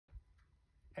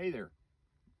Hey there,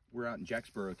 we're out in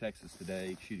Jacksboro, Texas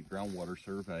today shooting groundwater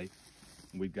survey.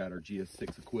 We've got our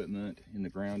GF6 equipment in the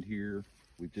ground here.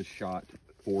 We've just shot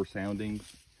 4 soundings.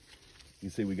 You can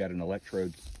see we got an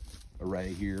electrodes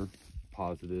array here,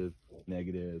 positive,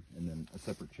 negative, and then a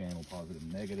separate channel, positive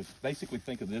and negative. Basically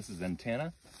think of this as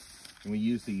antenna, and we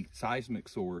use the seismic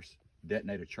source to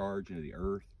detonate a charge into the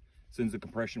earth, sends a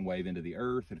compression wave into the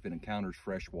earth, and if it encounters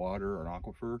fresh water or an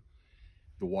aquifer,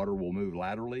 the water will move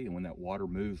laterally, and when that water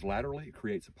moves laterally, it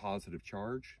creates a positive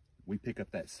charge. We pick up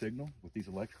that signal with these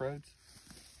electrodes.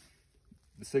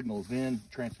 The signal is then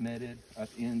transmitted up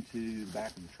into the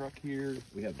back of the truck here.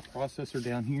 We have the processor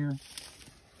down here.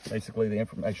 Basically, the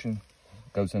information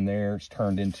goes in there. It's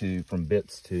turned into from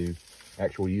bits to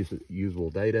actual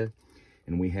usable data.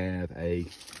 And we have a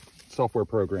software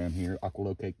program here,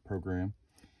 Aqualocate program.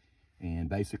 And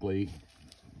basically,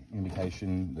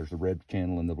 indication, there's a red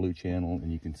channel and the blue channel,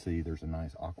 and you can see there's a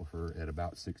nice aquifer at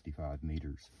about 65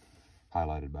 meters,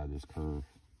 highlighted by this curve.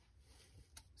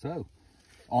 So,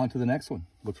 on to the next one.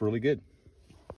 Looks really good.